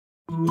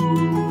Don't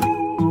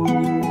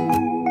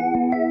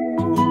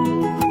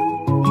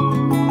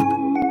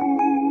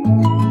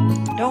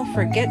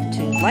forget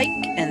to like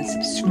and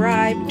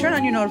subscribe. Turn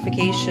on your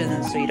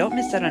notifications so you don't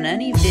miss out on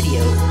any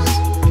videos.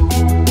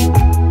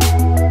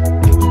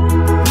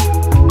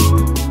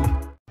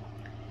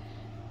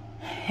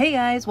 Hey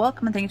guys,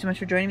 welcome and thank you so much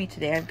for joining me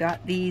today. I've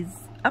got these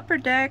Upper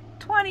Deck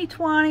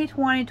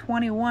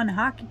 2020-2021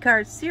 Hockey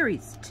Card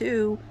Series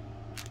 2.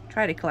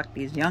 Try to collect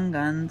these Young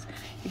Guns.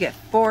 You get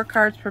 4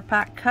 cards per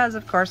pack because,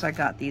 of course, I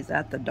got these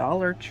at the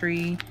Dollar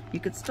Tree. You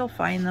could still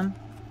find them.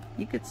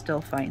 You could still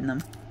find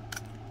them.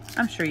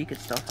 I'm sure you could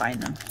still find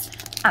them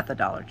at the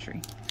Dollar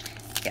Tree.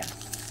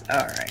 Yes.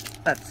 Alright,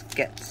 let's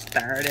get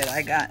started.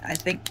 I got, I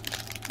think,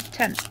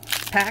 10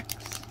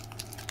 packs.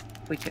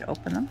 If we could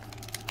open them.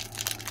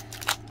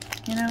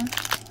 You know,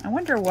 I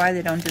wonder why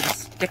they don't do the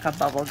stick of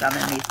bubble gum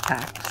in these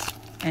packs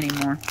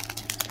anymore.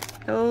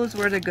 Those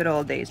were the good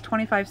old days.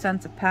 25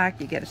 cents a pack,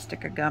 you get a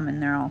stick of gum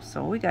in there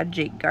also. We got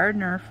Jake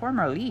Gardiner,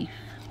 former Leaf.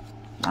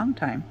 Long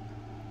time.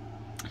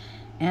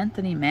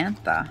 Anthony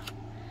Mantha.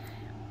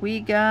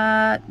 We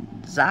got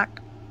Zach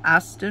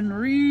Aston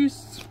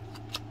Reese.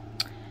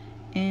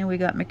 And we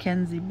got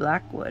Mackenzie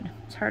Blackwood.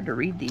 It's hard to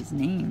read these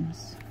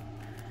names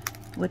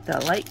with the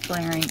light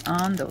glaring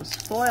on those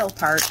foil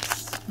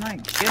parts. My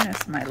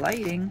goodness, my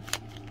lighting.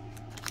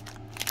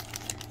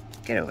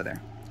 Get over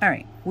there.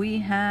 Alright, we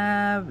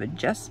have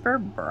Jesper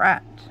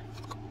Bratt,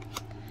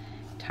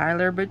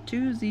 Tyler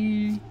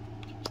Bertuzzi,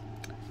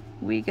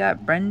 we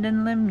got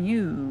Brendan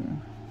Lemieux,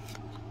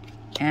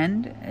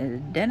 and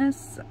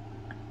Dennis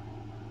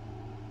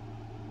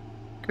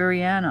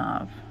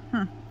Gurianov.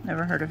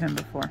 Never heard of him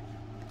before.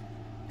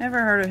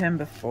 Never heard of him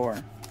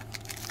before.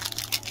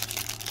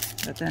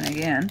 But then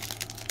again,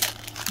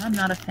 I'm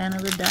not a fan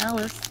of the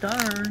Dallas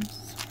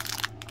Stars,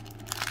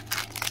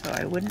 so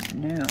I wouldn't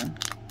know.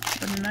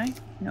 Wouldn't I?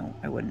 No,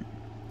 I wouldn't.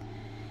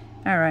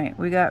 Alright,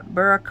 we got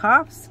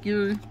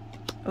Burakovsky.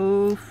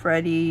 Oh,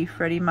 Freddie,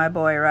 my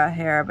boy right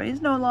here. But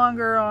he's no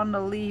longer on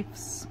the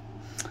Leafs.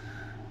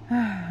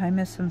 I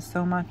miss him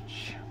so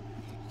much.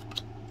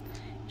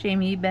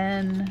 Jamie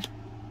Benn.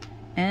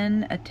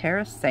 And a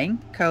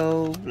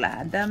Tarasenko.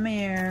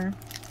 Vladimir.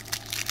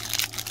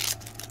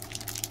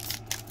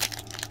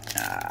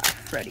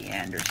 Freddie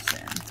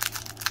Anderson.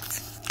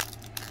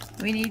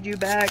 We need you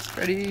back,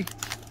 Freddie.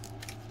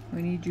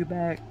 We need you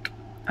back.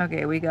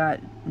 Okay, we got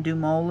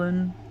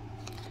Dumoulin.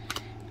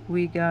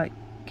 We got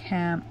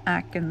Cam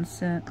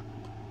Atkinson.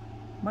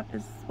 What?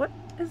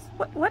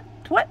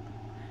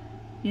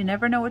 You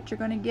never know what you're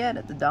going to get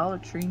at the Dollar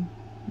Tree.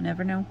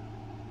 Never know.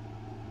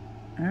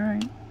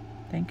 Alright.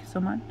 Thank you so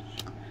much.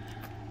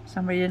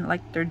 Somebody didn't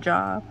like their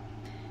job.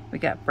 We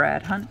got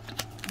Brad Hunt.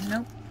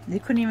 Nope. They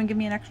couldn't even give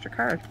me an extra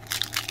card.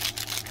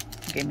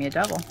 They gave me a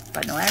double,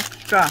 but no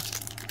extra.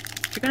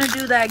 If you're going to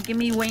do that, give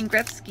me Wayne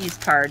Gretzky's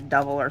card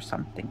double or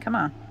something. Come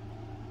on.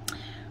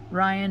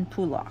 Ryan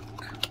Pulock.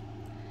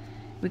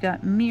 We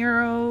got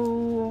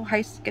Miro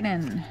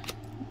Heiskanen.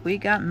 We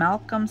got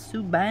Malcolm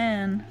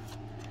Subban.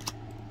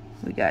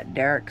 We got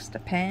Derek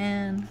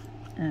Stepan.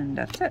 And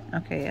that's it.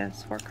 Okay, yeah,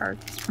 it's 4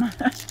 cards.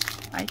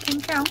 I can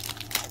count.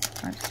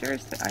 I'm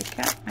seriously, I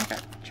can't. I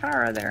got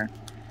Chara there.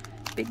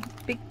 Big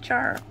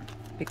Chara.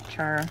 Big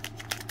Chara.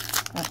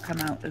 Won't come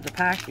out of the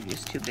package.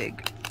 It's too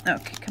big.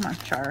 Okay, come on,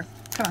 Chara.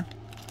 Come on.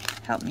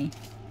 Help me.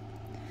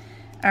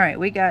 Alright,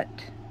 we got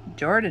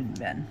Jordy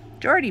Ben.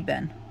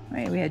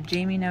 Wait, we had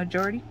Jamie, now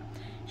Jordy.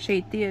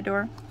 Shea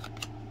Theodore.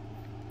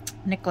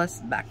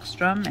 Nicholas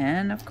Backstrom.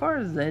 And, of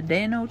course,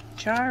 Zdeno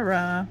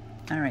Chara.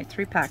 Alright,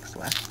 3 packs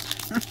left.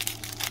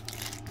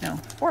 No,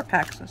 4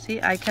 packs. See,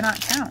 I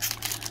cannot count.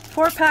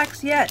 4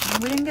 packs yet.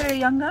 We didn't get a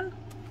Young Gun?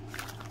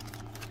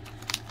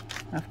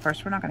 Of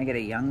course, we're not going to get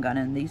a Young Gun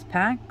in these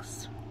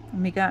packs.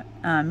 And we got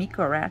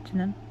Mikko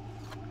Rantanen.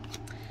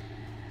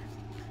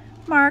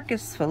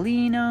 Marcus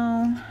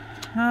Foligno.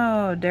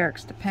 Oh, Derek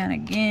Stepan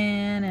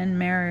again. And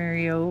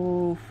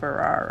Mario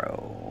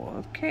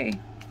Ferraro. Okay.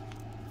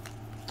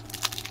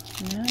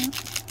 Yeah.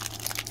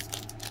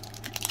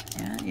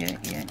 And a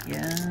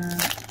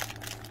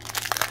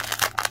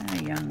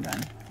Young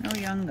Gun. No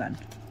Young Gun.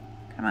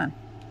 Come on.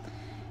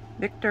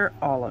 Victor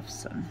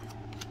Olofsson.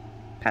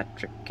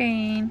 Patrick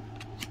Kane.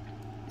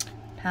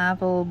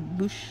 Pavel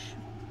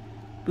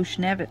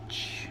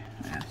Bushnevich.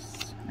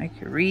 Yes, I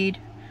could read.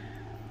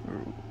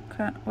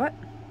 What?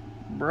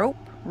 Roop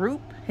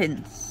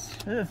Hintz.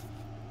 Ugh.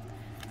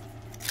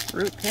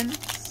 Roop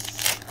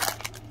Hintz.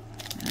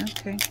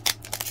 Okay.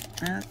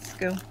 Let's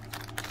go.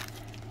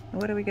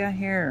 What do we got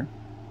here?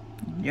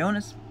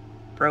 Jonas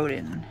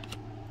Brodin.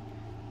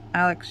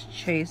 Alex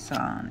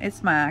Chason.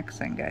 It's my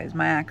accent, guys.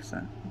 My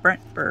accent.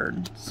 Brent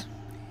Burns.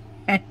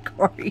 And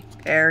Corey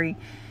Perry.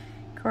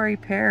 Corey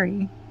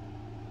Perry.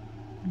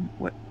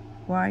 What?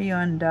 Why are you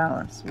on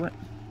Dallas? What?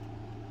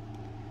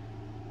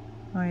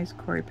 Why is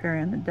Corey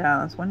Perry on the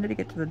Dallas? When did he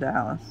get to the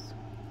Dallas?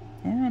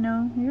 Yeah, I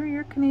know.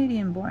 You're a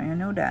Canadian boy. I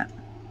know that.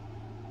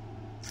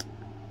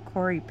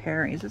 Corey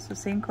Perry. Is this the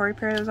same Corey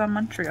Perry that was on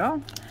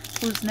Montreal?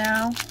 Who's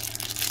now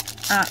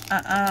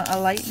a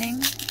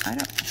Lightning? I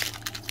don't...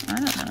 I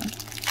don't know.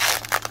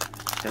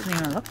 Doesn't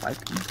even look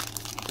like him.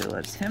 If it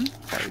was him,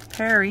 Corey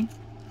Perry.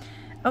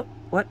 Oh,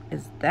 what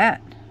is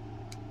that?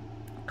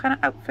 What kind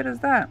of outfit is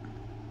that?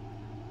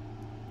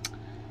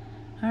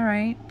 All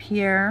right,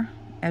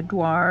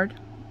 Pierre-Edouard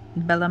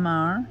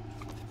Bellemare.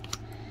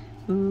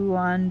 Ooh,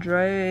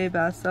 Andre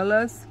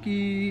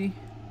Vasilevsky.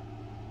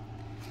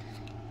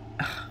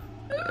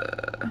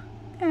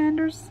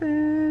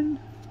 Anderson.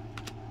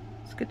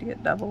 It's good to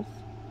get doubles.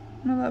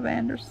 I love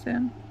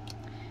Anderson.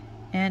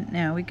 And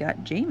now we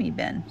got Jamie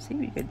Benn. See,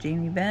 we got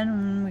Jamie Benn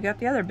and we got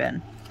the other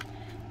Ben.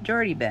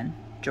 Jordy Benn.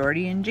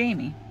 Jordy and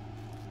Jamie.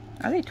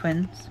 Are they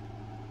twins?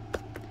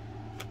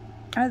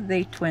 Are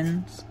they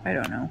twins? I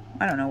don't know.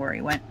 I don't know where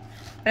he went.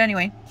 But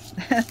anyway,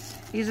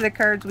 these are the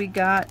cards we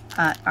got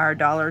at our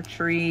Dollar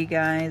Tree,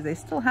 guys. They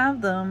still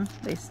have them.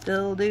 They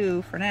still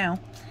do for now.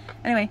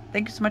 Anyway,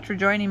 thank you so much for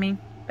joining me.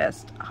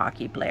 Best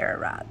hockey player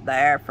right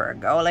there for a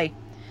goalie.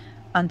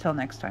 Until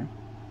next time.